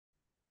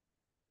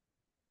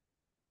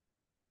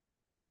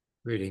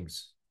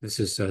Greetings. This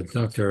is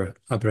Dr.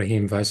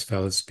 Abraham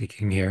Weizfeld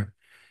speaking here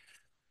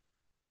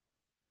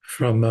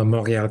from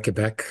Montreal,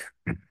 Quebec,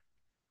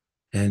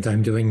 and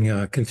I'm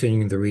doing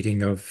continuing the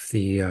reading of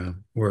the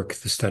work,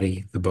 the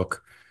study, the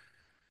book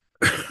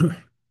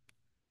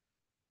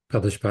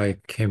published by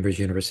Cambridge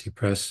University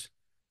Press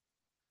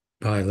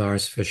by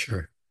Lars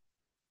Fischer,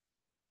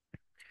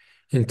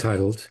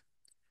 entitled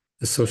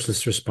 "The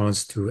Socialist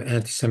Response to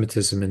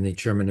Antisemitism in the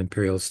German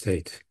Imperial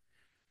State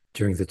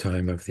During the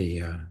Time of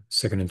the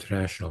Second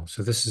International."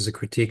 So this is a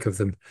critique of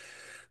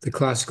the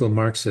classical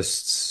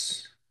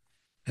Marxists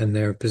and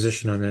their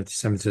position on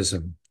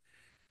anti-Semitism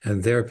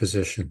and their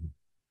position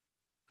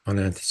on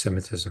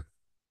anti-Semitism.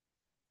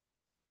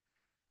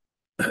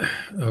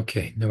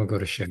 Okay, now we'll go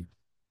to share.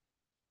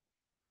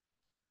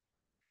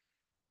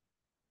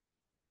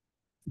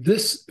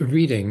 This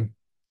reading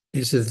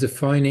is a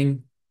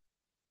defining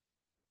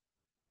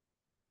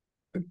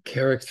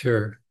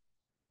character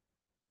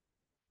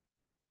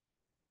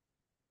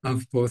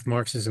of both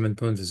Marxism and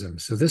Bundism.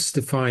 So this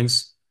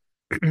defines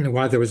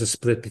why there was a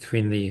split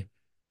between the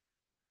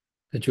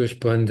Jewish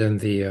Bund and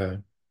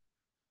the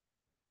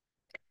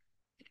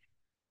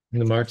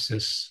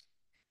Marxists.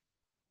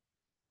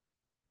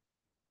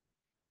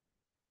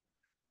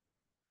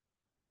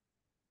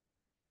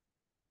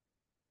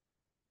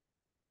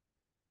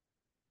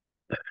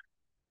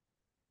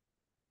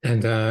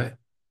 And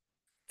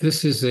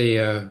this is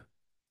a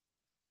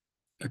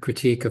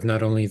critique of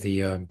not only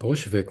the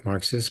Bolshevik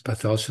Marxists,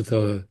 but also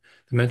the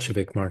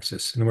Menshevik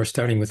Marxists. And we're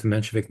starting with the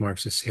Menshevik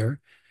Marxists here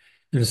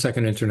in the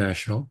Second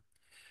International.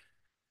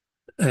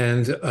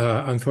 And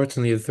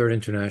unfortunately, the Third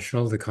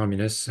International, the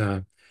communists,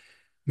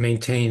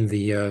 maintained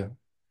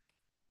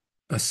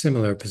a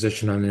similar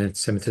position on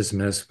anti-Semitism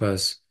as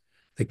was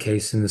the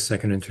case in the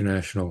Second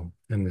International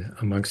and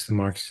amongst the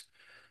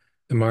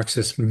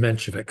Marxist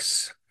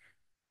Mensheviks.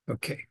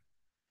 Okay,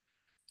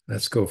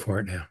 let's go for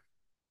it now.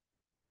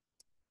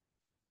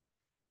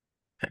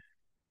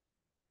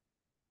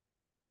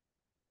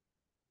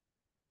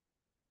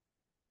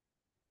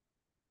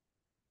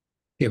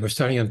 Okay, we're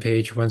starting on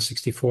page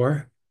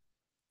 164.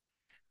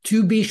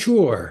 To be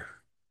sure,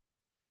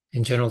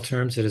 in general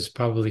terms, it is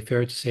probably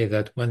fair to say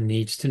that one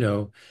needs to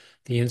know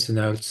the ins and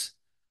outs.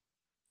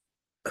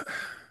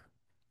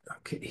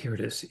 Okay, here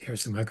it is.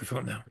 Here's the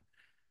microphone now.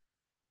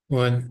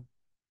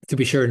 To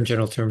be sure, in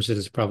general terms, it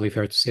is probably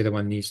fair to say that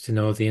one needs to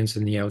know the ins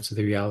and the outs of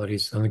the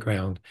realities on the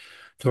ground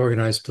to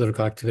organize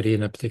political activity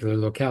in a particular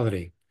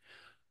locality.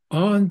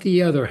 On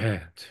the other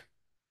hand,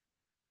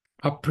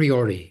 a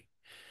priori,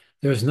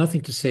 there is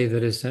nothing to say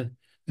that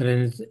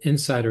an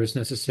insider is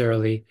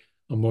necessarily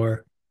a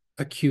more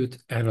acute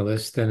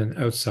analyst than an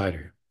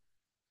outsider.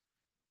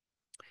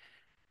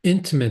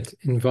 Intimate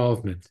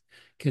involvement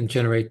can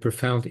generate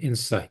profound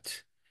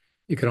insight.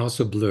 It can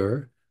also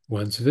blur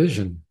one's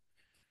vision.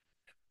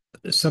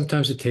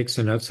 Sometimes it takes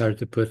an outsider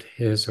to put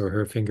his or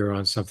her finger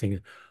on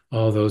something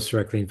all those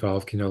directly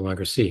involved can no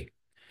longer see.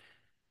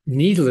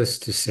 Needless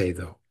to say,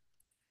 though,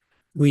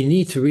 we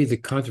need to read the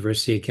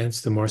controversy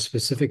against the more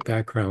specific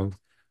background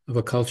of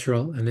a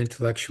cultural and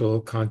intellectual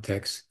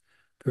context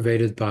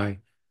pervaded by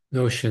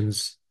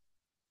notions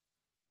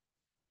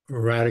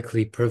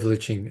radically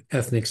privileging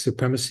ethnic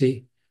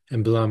supremacy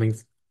and belonging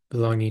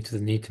to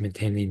the need to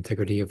maintain the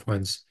integrity of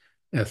one's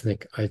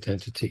ethnic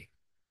identity.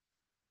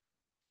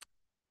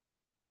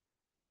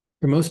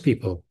 For most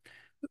people,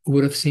 it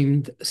would have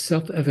seemed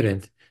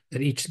self-evident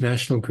that each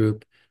national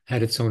group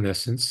had its own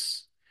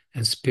essence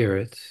and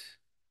spirit,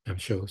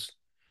 shows,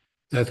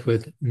 that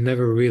would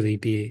never really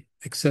be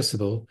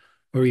accessible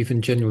or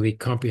even genuinely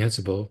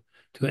comprehensible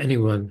to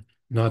anyone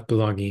not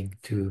belonging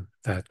to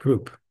that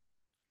group.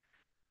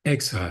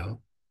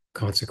 Exile,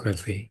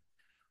 consequently,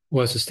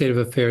 was a state of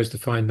affairs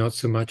defined not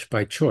so much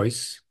by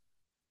choice,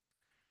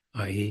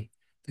 i.e.,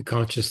 the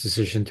conscious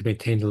decision to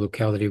maintain the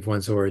locality of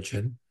one's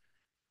origin,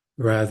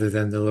 rather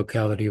than the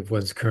locality of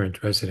one's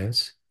current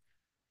residence,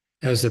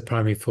 as the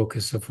primary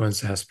focus of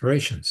one's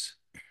aspirations.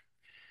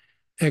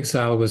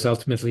 Exile was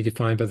ultimately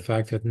defined by the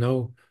fact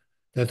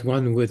that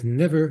one would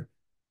never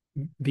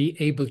be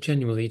able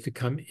genuinely to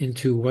come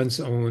into one's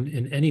own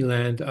in any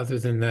land other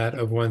than that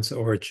of one's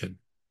origin.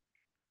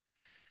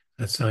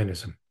 That's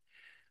Zionism.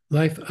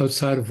 Life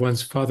outside of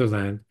one's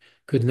fatherland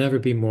could never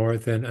be more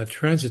than a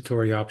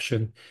transitory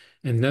option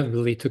and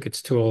inevitably took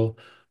its toll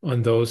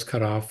on those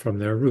cut off from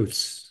their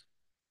roots.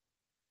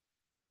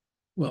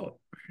 Well,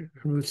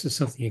 roots is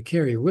something you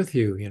carry with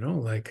you,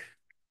 like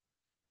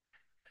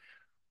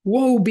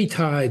woe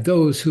betide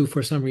those who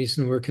for some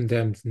reason were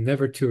condemned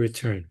never to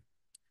return,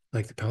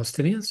 like the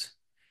Palestinians.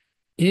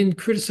 In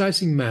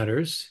criticizing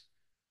matters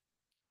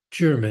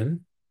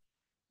German,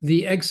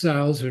 the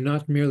exiles are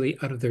not merely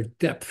out of their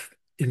depth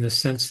in the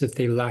sense that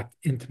they lacked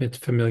intimate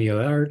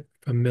familiarity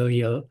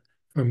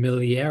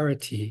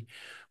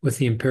with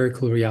the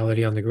empirical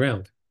reality on the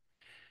ground.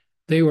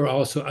 They were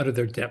also out of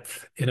their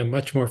depth in a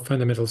much more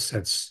fundamental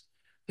sense.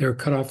 They were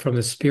cut off from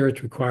the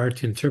spirit required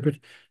to interpret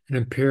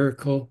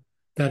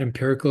that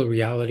empirical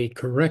reality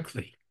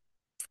correctly.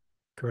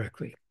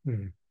 Correctly.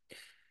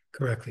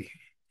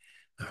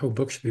 A whole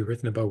book should be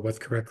written about what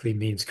correctly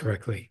means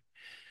correctly.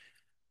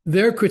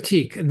 Their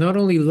critique not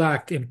only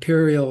lacked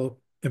empirical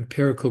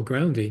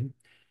grounding,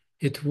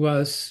 it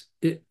was,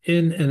 in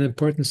an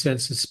important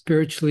sense,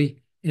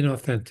 spiritually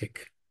inauthentic.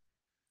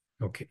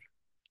 Okay.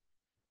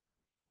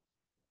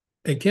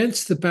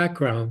 Against the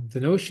background,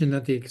 the notion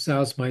that the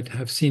exiles might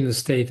have seen the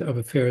state of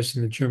affairs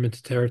in the German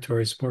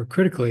territories more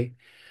critically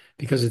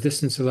because the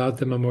distance allowed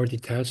them a more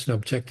detached and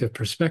objective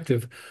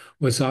perspective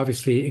was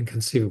obviously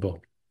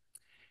inconceivable.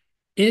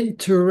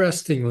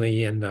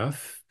 Interestingly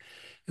enough,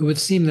 it would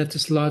seem that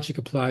this logic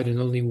applied in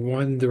only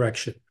one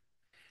direction.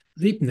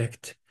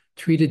 Liebknecht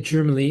treated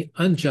Germany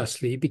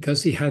unjustly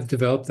because he had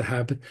developed the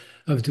habit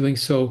of doing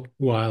so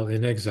while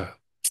in exile.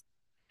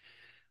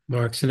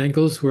 Marx and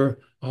Engels were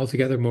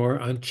altogether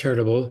more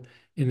uncharitable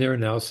in their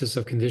analysis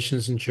of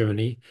conditions in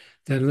Germany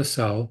than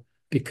Lassalle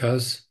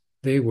because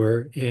they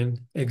were in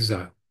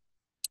exile.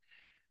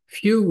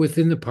 Few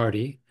within the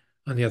party,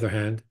 on the other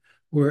hand,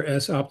 were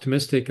as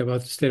optimistic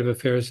about the state of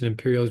affairs in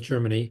Imperial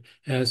Germany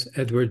as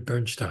Edward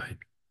Bernstein.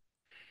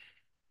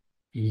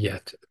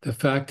 Yet, the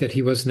fact that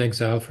he was in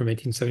exile from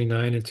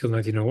 1879 until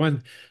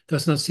 1901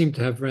 does not seem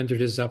to have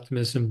rendered his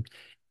optimism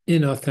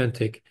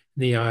inauthentic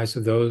in the eyes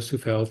of those who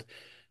felt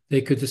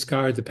they could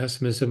discard the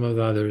pessimism of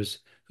others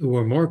who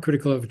were more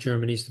critical of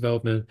Germany's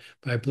development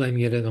by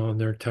blaming it on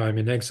their time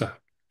in exile.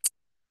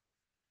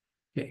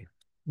 Okay,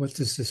 what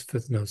does this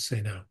footnote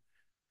say now?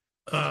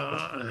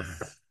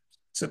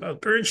 It's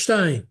about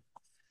Bernstein.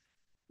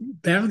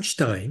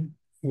 Bernstein,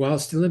 while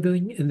still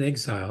living in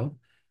exile,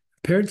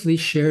 apparently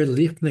shared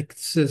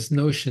Leibniz's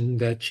notion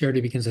that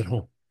charity begins at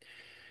home.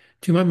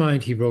 To my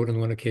mind, he wrote on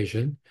one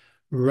occasion,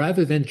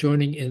 rather than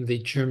joining in the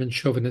German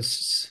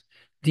chauvinists'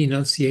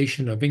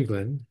 denunciation of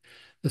England,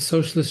 the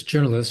socialist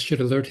journalist should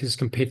alert his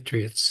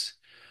compatriots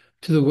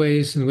to the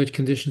ways in which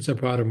conditions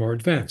abroad are more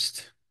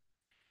advanced.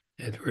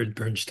 Edward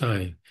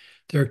Bernstein,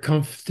 Der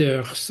Kampf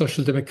der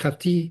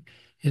Sozialdemokratie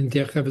in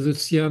der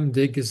Revolution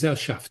der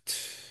Gesellschaft.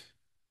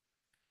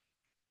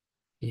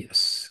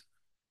 Yes.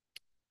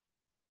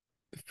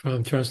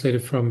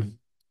 Translated from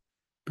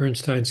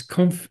Bernstein's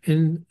Kampf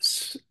in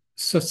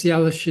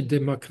Sozialische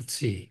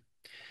Demokratie,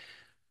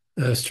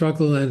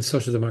 Struggle and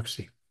Social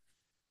Democracy.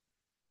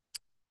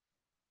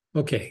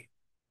 Okay,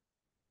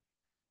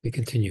 we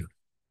continue.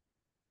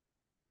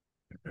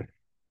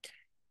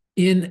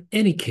 In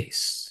any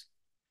case,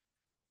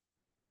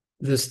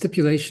 the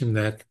stipulation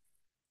that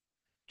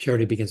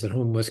charity begins at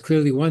home was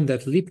clearly one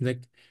that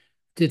Liebknecht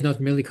did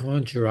not merely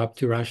conjure up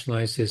to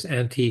rationalize his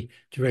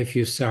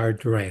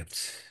anti-Dreyfusard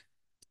rant.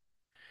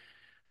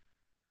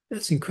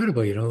 That's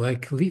incredible,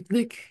 like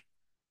Liebknecht,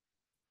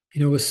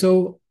 was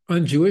so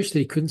un-Jewish that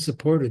he couldn't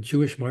support a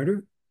Jewish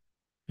martyr.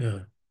 Yeah.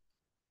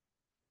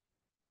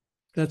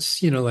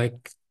 That's,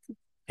 like,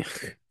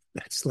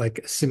 that's like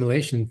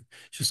assimilation,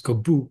 just go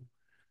boo.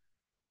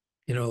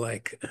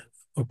 Like,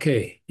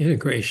 okay,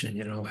 integration,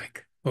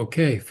 like,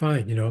 okay,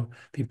 fine,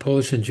 be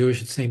Polish and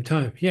Jewish at the same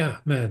time. Yeah,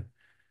 man.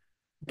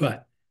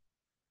 But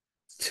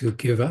to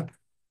give up,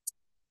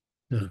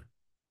 no.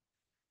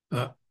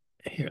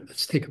 Here,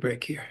 let's take a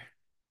break here.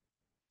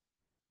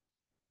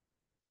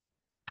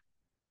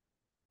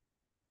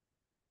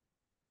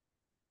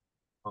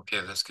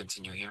 Okay, let's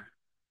continue here.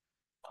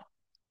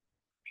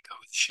 We go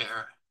with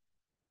share,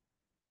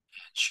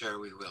 and share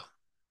we will.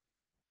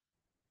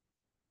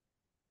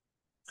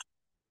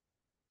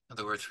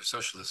 Another word for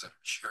socialism,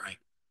 sharing.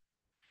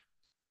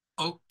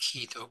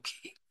 Okie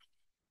dokie.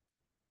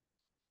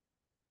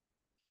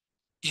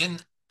 In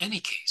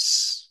any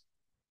case,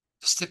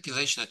 the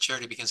stipulation that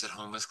charity begins at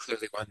home was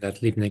clearly one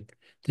that Liebknecht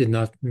did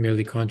not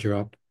merely conjure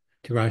up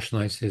to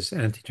rationalize his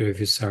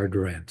anti-Dreyfusard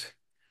rant.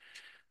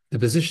 The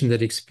position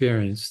that he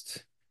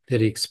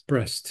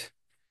expressed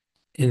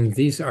in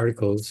these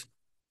articles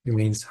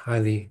remains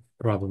highly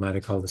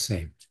problematic all the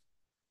same.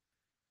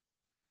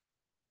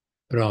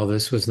 But all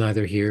this was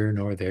neither here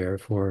nor there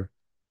for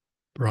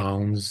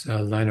Braun's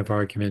line of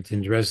argument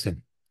in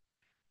Dresden.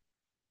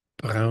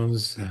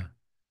 Braun's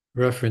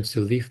reference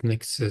to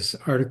Liebknecht's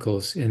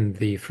articles in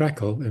the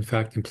Freckle, in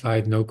fact,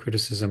 implied no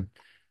criticism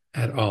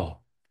at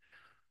all.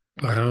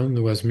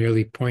 Braun was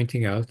merely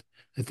pointing out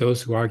that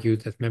those who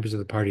argued that members of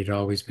the party had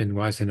always been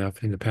wise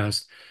enough in the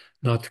past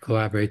not to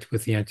collaborate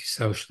with the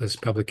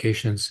anti-socialist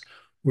publications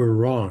were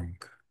wrong.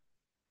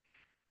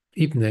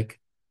 Liebknecht,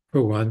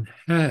 for one,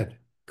 had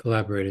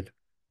collaborated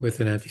with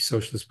an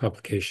anti-socialist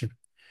publication.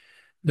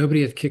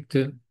 Nobody had kicked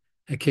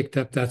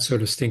up that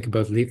sort of stink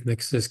about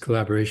Liebknecht's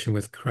collaboration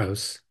with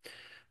Krauss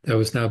that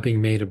was now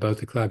being made about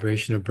the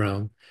collaboration of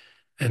Braun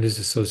and his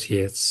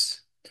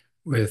associates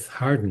with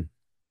Harden.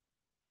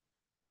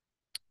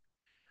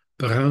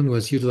 Braun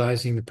was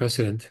utilizing the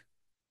precedent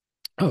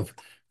of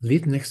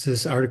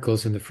Liebknecht's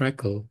articles in the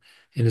Freckle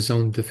in his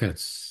own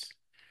defense.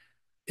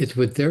 It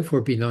would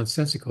therefore be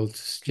nonsensical to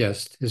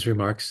suggest his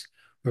remarks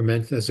were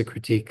meant as a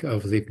critique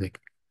of Liebknecht.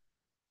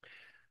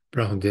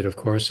 Braun did, of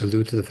course,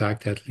 allude to the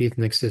fact that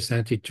Liebknecht's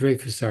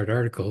anti-Dreyfusard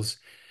articles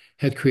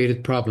had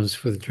created problems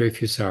for the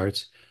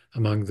Dreyfusards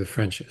among the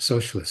French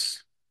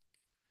socialists.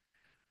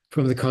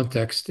 From the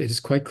context, it is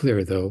quite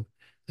clear, though,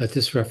 that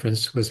this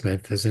reference was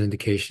meant as an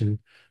indication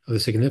of the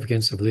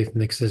significance of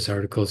Liebknecht's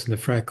articles in the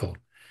Fractal,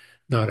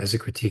 not as a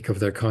critique of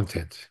their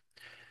content.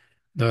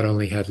 Not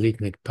only had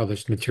Liebknecht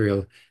published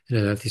material in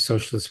an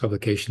anti-socialist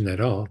publication at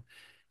all,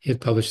 he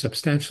had published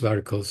substantial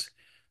articles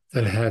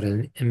that had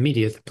an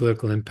immediate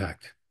political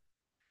impact.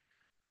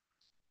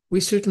 We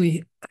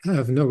certainly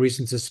have no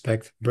reason to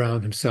suspect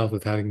Brown himself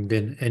of having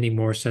been any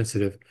more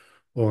sensitive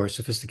or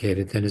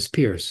sophisticated than his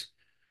peers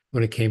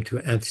when it came to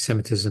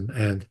anti-Semitism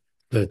and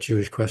the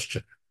Jewish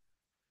question.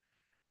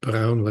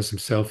 Brown was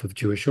himself of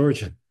Jewish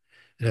origin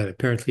and had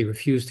apparently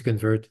refused to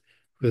convert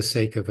for the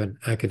sake of an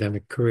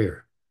academic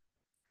career.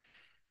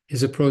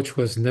 His approach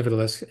was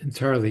nevertheless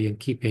entirely in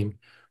keeping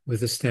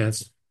with the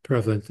stance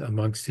prevalent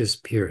amongst his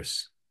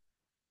peers.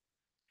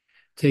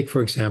 Take,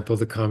 for example,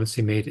 the comments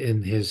he made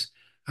in his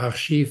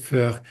Archiv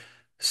für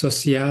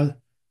Geseltgebung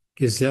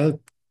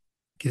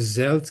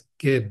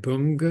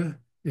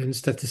und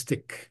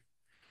Statistik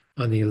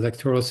on the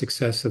electoral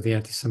success of the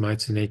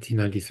anti-Semites in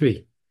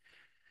 1893.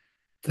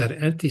 That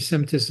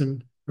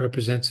anti-Semitism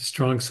represents a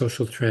strong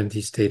social trend,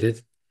 he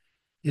stated,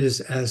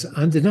 is as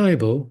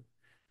undeniable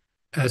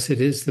as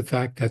it is the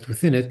fact that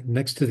within it,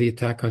 next to the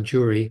attack on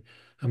Jewry,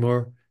 a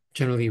more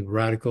generally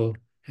radical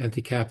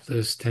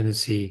anti-capitalist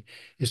tendency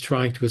is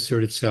trying to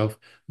assert itself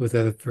with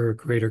ever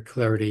greater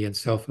clarity and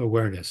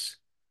self-awareness.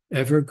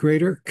 Ever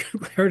greater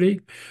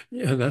clarity?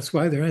 Yeah, that's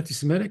why they're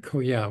anti-Semitic? Oh,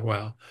 yeah,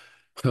 wow.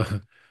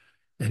 And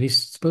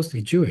he's supposed to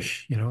be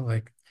Jewish,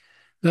 like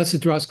thus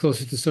it draws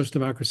closer to social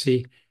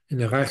democracy in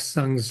the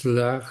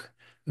Rechtsangslach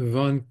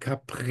von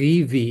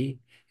Caprivi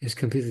is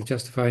completely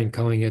justified in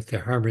calling it the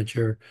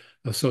harbinger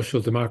of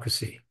social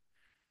democracy,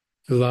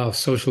 the law of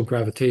social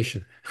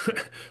gravitation.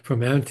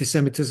 From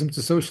anti-Semitism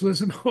to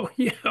socialism? Oh,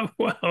 yeah,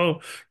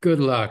 well, good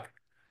luck,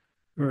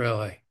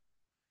 really.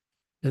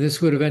 And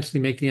this would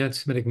eventually make the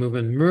anti-Semitic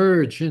movement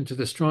merge into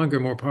the stronger,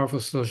 more powerful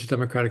social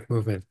democratic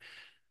movement,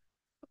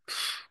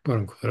 quote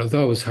unquote,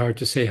 although it was hard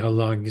to say how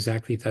long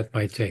exactly that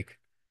might take.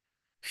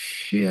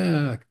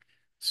 Yeah,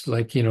 it's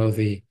like,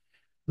 the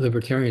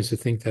libertarians who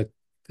think that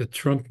the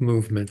Trumpist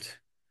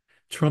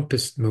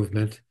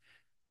movement,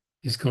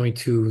 is going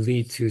to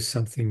lead to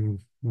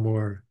something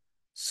more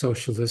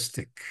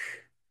socialistic.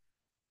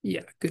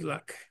 Yeah, good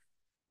luck.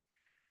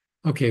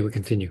 Okay, we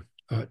continue.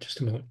 Just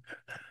a moment.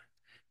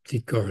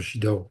 Petite gorge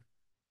d'eau.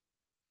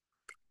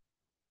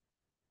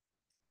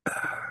 Avec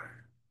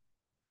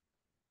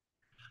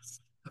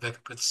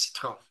un peu de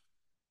citron.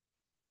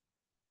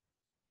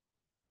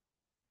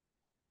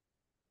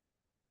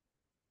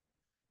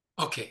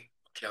 Okay,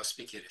 I'll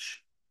speak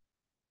Yiddish.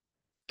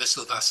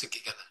 Bissel Wasser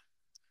gegangen.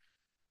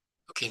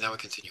 Okay, now we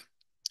continue.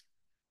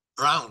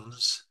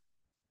 Brown's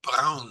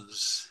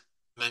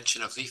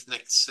mention of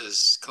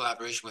Liebknecht's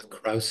collaboration with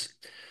Krauss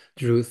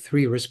drew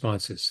three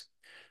responses.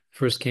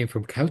 First came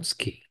from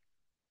Kautsky.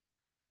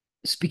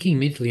 Speaking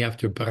immediately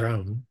after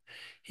Brown,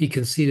 he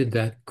conceded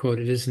that, quote,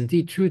 it is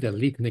indeed true that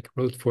Liebknecht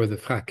wrote for the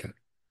Fracke,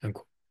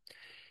 unquote.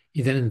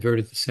 He then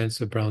inverted the sense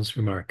of Brown's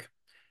remark.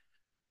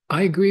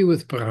 I agree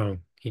with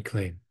Brown, he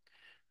claimed,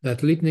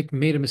 that Liebknecht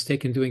made a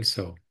mistake in doing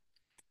so.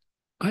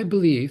 I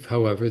believe,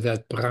 however,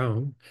 that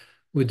Brown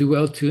would do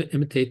well to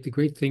imitate the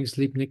great things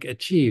Liebknecht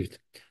achieved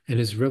and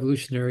his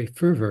revolutionary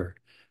fervor,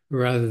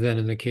 rather than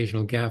an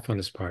occasional gaffe on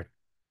his part.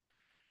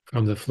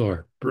 From the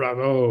floor,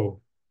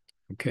 bravo!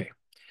 Okay.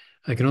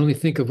 I can only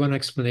think of one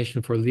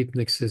explanation for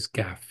Liebknecht's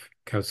gaffe,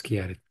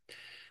 Kautsky added,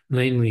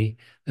 namely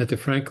that the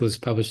Frankel is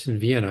published in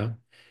Vienna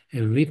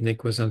and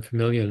Liebknecht was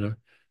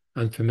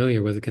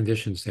unfamiliar with the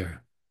conditions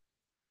there.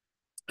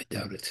 I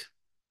doubt it.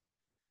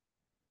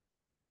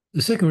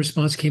 The second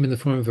response came in the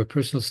form of a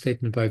personal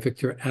statement by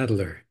Victor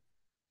Adler.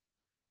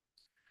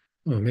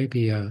 Well,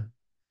 maybe an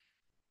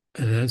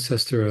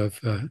ancestor of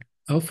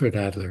Alfred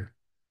Adler,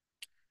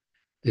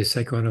 the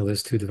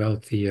psychoanalyst who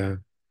developed the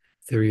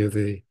theory of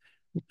the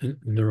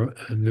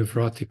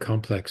neurotic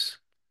complex.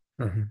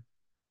 Very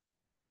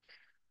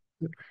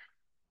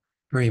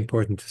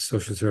important to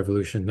socialist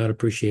revolution, not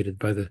appreciated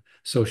by the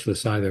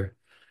socialists either,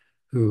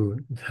 who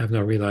have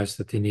now realized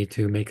that they need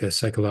to make a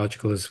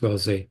psychological as well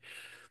as a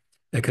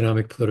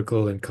economic,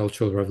 political, and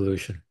cultural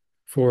revolution.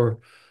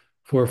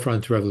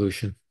 Forefront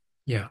revolution.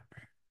 Yeah.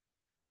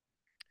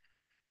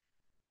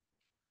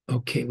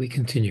 Okay, we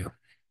continue.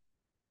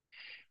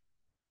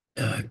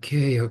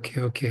 Okay.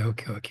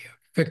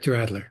 Victor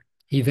Adler.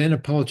 He then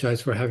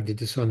apologized for having to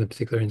do so in the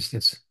particular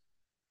instance.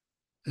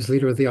 As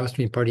leader of the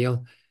Austrian Party,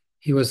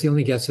 he was the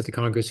only guest at the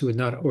Congress who would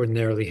not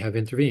ordinarily have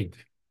intervened.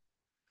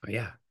 Oh,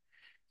 yeah.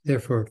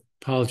 Therefore,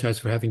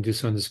 apologized for having to do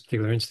so in this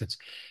particular instance.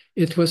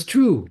 It was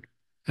true,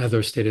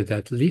 Adler stated,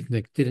 that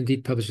Liebknecht did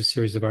indeed publish a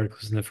series of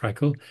articles in the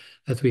Fractal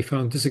that we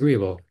found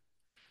disagreeable.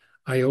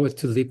 I owe it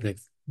to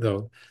Liebknecht,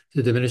 though,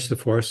 to diminish the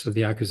force of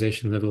the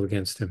accusation leveled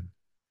against him.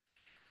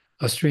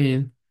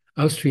 Austrian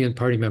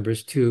party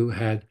members, too,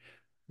 had,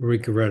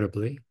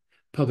 regrettably,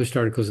 published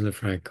articles in the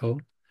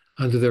Fractal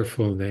under their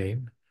full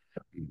name,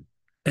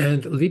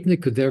 and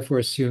Liebknecht could therefore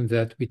assume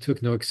that we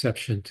took no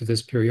exception to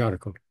this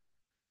periodical.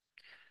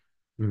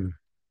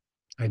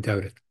 I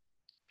doubt it.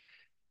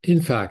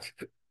 In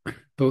fact,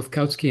 both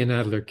Kautsky and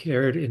Adler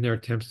cared in their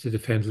attempts to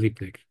defend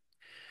Liebknecht.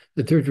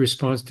 The third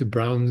response to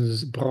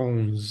Braun's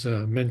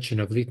mention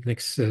of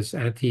Liebknecht's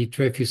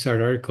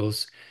anti-Dreyfusard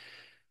articles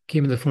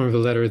came in the form of a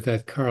letter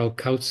that Karl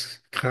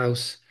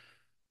Kraus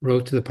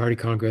wrote to the party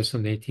congress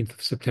on the 18th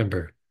of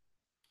September.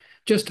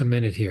 Just a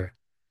minute here.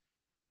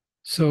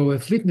 So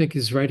if Liebknecht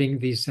is writing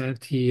these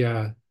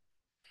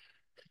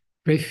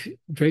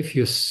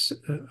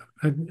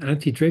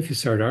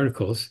anti-Dreyfusard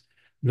articles,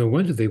 no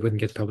wonder they wouldn't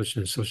get published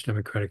in the Social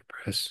Democratic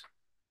press.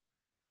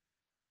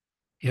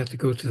 You have to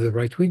go to the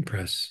right-wing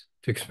press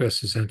to express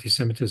his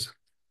anti-Semitism.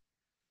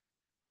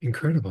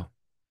 Incredible.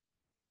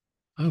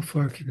 How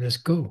far can this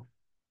go?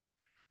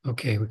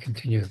 Okay, we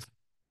continue.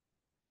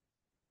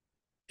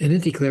 And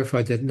Inti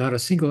clarified that not a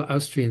single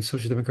Austrian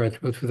Social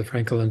Democrat wrote for the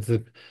Frankel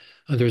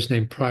under his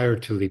name prior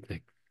to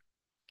Liebknecht.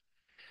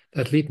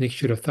 That Liebknecht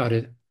should have thought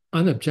it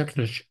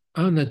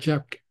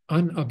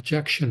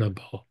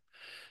unobjectionable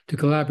to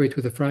collaborate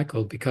with the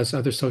Frankel because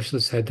other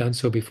socialists had done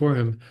so before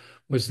him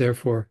was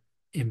therefore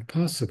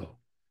impossible.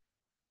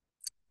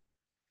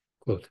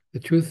 Quote, the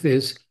truth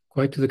is,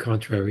 quite to the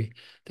contrary,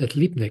 that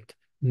Liebknecht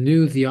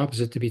knew the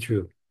opposite to be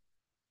true,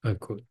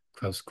 unquote,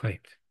 Klaus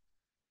claimed.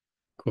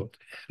 Quote,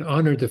 and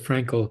honored the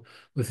Frankel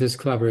with his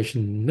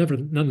collaboration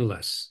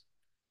nonetheless,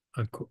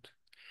 unquote.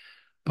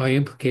 By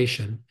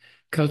implication,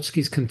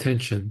 Kautsky's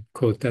contention,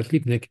 quote, that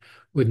Liebknecht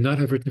would not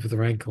have written for the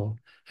Frankel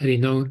had he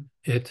known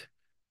it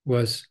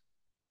was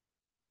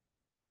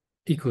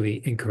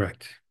equally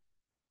incorrect.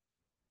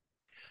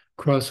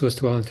 Cross was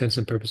to all intents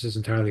and purposes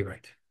entirely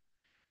right.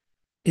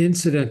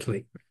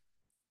 Incidentally,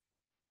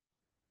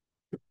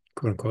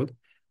 quote unquote,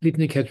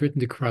 Liebknecht had written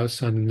to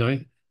Krauss on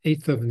the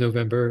 8th of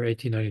November,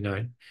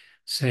 1899,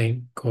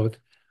 saying, quote,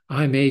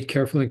 I made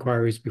careful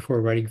inquiries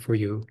before writing for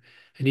you,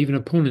 and even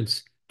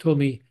opponents told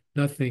me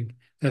nothing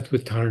that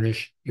would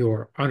tarnish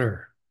your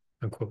honor,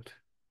 unquote.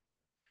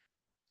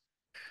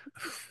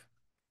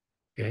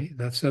 Okay,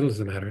 that settles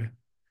the matter.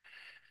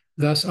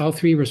 Thus, all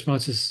three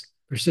responses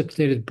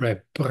precipitated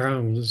by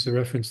Braun's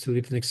reference to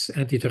Liebknecht's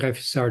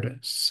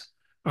anti-Dreyfusard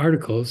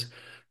articles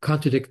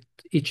contradict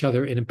each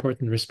other in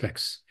important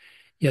respects.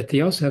 Yet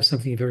they also have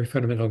something very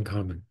fundamental in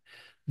common.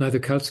 Neither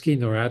Kautsky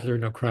nor Adler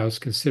nor Krauss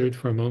considered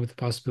for a moment the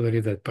possibility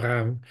that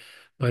Braun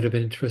might have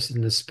been interested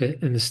in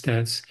the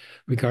stance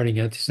regarding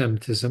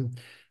anti-Semitism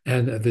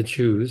and the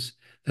Jews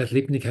that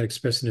Liebknecht had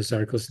expressed in his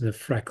articles in the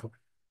Frankel.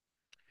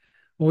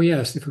 Oh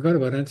yes, they forgot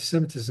about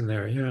anti-Semitism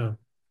there, yeah.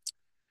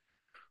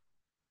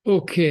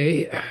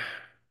 Okay,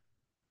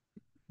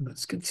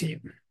 let's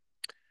continue.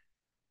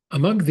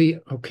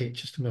 Okay,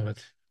 just a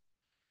moment.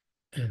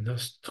 En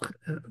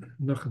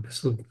nog een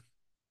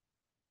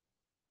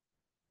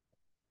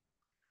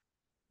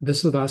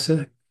bisschen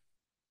Wasser.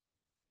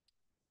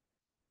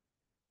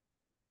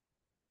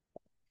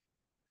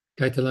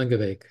 Kijk de lange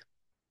weg.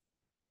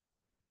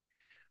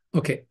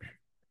 Okay.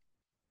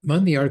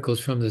 Among the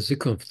articles from the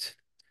Zukunft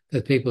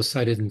that people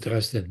cited in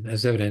Dresden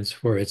as evidence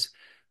for its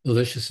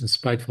malicious and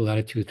spiteful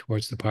attitude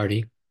towards the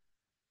party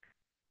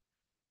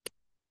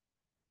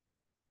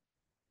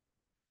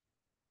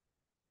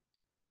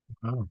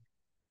wow.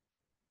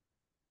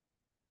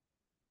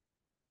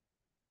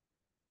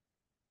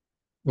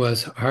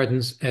 was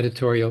Hardin's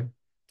editorial,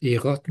 Die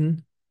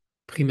Roten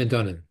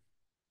Primadonnen.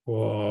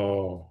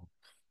 Whoa.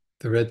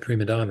 The Red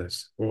Prima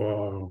Donnas.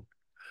 Whoa.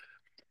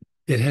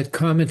 It had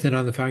commented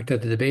on the fact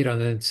that the debate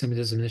on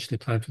anti-Semitism initially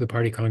planned for the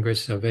Party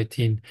Congress of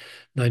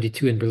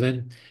 1892 in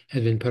Berlin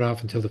had been put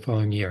off until the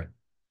following year.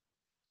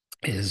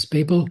 As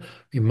Babel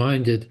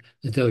reminded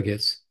the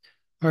delegates,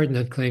 Hardin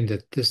had claimed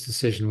that this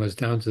decision was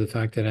down to the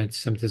fact that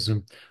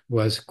anti-Semitism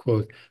was,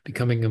 quote,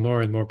 becoming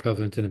more and more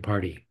prevalent in the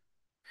party.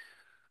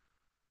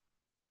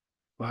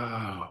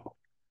 Wow.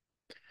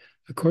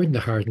 According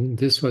to Hardin,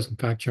 this was in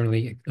fact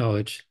generally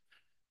acknowledged,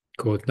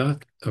 quote,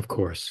 not, of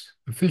course,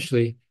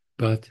 officially,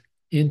 but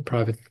in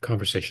private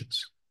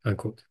conversations,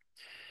 unquote.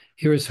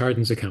 Here is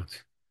Hardin's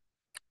account.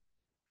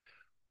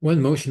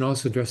 One motion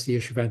also addressed the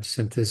issue of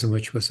anti-Semitism,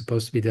 which was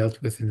supposed to be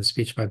dealt with in the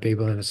speech by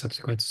Babel in a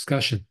subsequent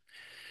discussion.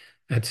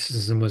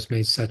 Anti-Semitism was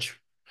made such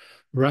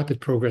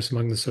rapid progress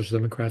among the Social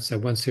Democrats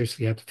that one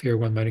seriously had to fear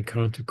one might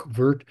encounter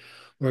covert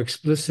or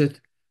explicit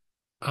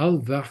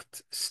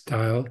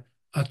Allwacht-style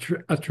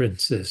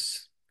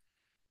utterances,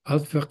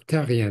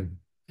 Allwachterien,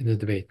 in the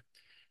debate.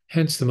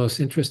 Hence, the most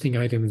interesting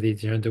item of the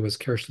agenda was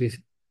carefully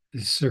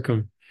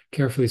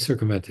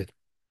circumvented.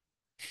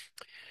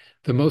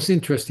 The most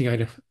interesting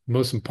item,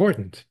 most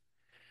important,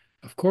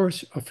 of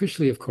course,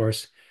 officially, of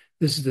course,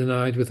 this is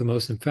denied with the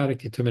most emphatic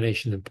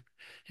determination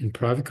in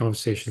private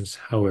conversations.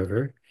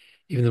 However,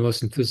 even the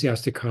most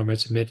enthusiastic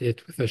comrades admit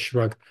it with a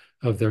shrug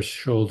of their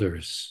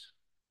shoulders.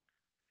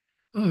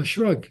 Oh,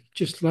 shrug,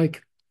 just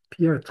like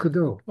Pierre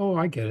Trudeau. Oh,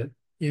 I get it.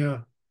 Yeah.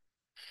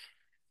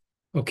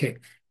 Okay.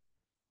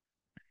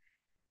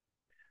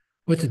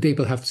 What did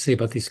Babel have to say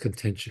about these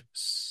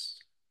contentions?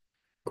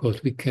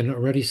 Quote, we can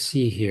already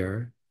see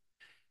here,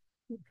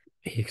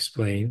 he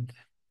explained,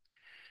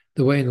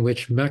 the way in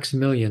which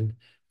Maximilian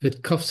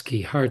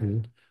Witkowski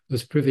Hardin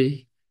was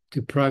privy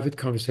to private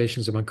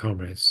conversations among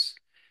comrades.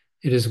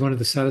 It is one of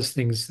the saddest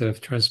things that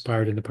have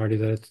transpired in the party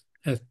that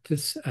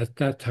at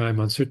that time,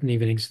 on certain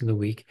evenings in the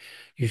week,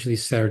 usually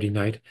Saturday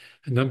night,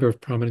 a number of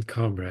prominent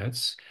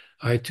comrades,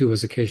 I too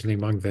was occasionally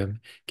among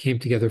them, came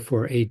together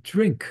for a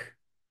drink.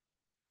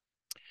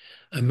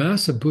 A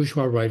mass of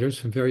bourgeois writers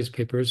from various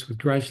papers would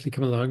gradually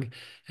come along,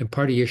 and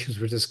party issues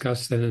were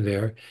discussed then and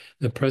there in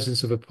the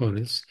presence of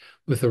opponents,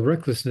 with a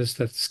recklessness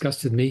that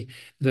disgusted me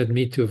and led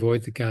me to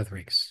avoid the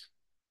gatherings.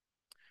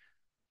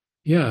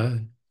 Yeah,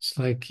 it's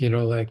like,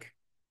 like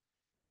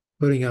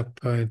putting up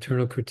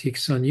internal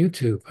critiques on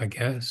YouTube, I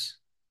guess.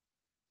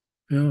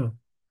 Yeah.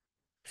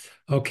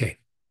 Okay.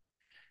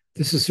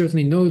 This is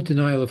certainly no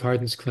denial of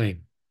Hardin's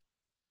claim.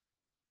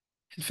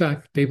 In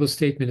fact, Babel's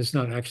statement is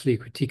not actually a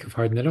critique of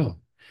Hardin at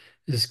all.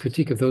 It is a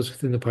critique of those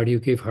within the party who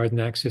gave Hardin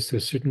access to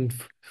certain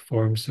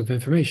forms of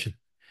information.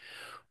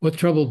 What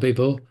troubled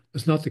Babel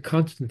was not the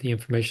content of the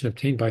information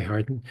obtained by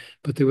Hardin,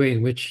 but the way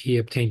in which he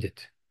obtained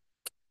it.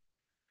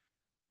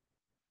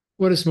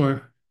 What is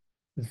more,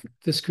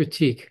 this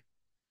critique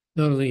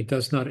not only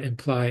does not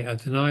imply a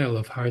denial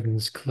of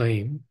Hardin's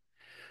claim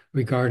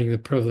regarding the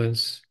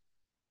prevalence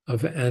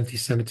of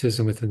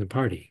anti-Semitism within the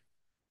party,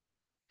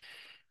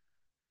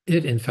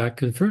 it in fact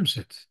confirms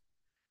it,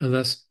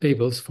 unless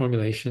Babel's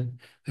formulation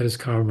that his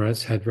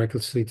comrades had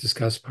recklessly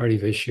discussed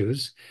party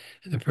issues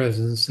in the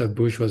presence of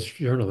bourgeois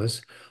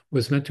journalists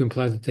was meant to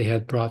imply that they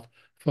had brought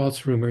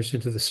false rumors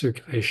into the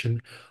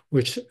circulation,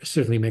 which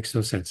certainly makes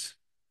no sense.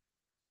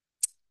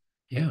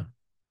 Yeah.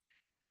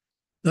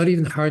 Not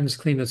even Hardin's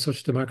claim that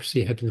social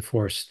democracy had been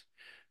forced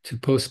to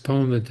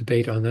postpone the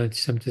debate on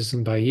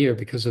anti-Semitism by a year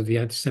because of the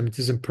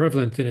anti-Semitism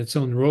prevalent in its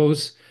own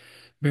rows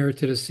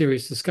merited a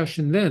serious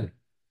discussion then.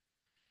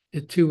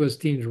 It too was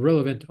deemed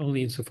relevant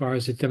only insofar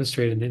as it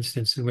demonstrated an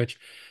instance in which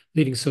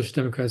leading social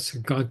democrats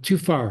had gone too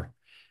far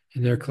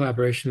in their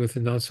collaboration with the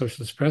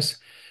non-socialist press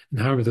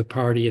and harmed the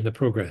party in the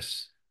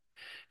process.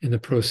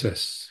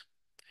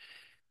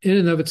 In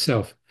and of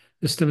itself,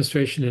 this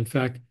demonstration, in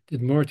fact,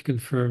 did more to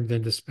confirm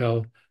than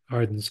dispel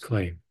Hardin's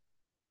claim.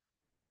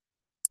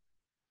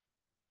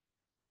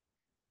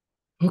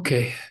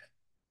 Okay,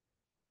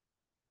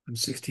 I'm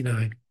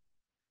 69.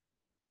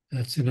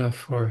 That's enough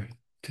for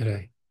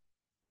today.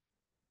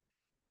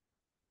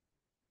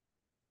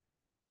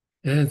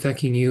 And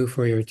thanking you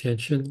for your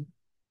attention,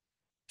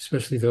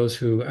 especially those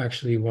who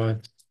actually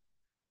want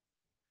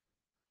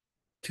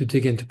to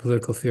dig into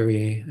political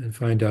theory and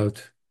find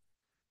out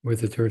where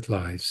the dirt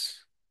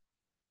lies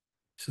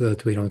so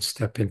that we don't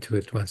step into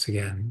it once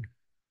again.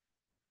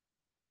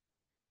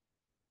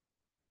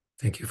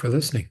 Thank you for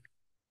listening.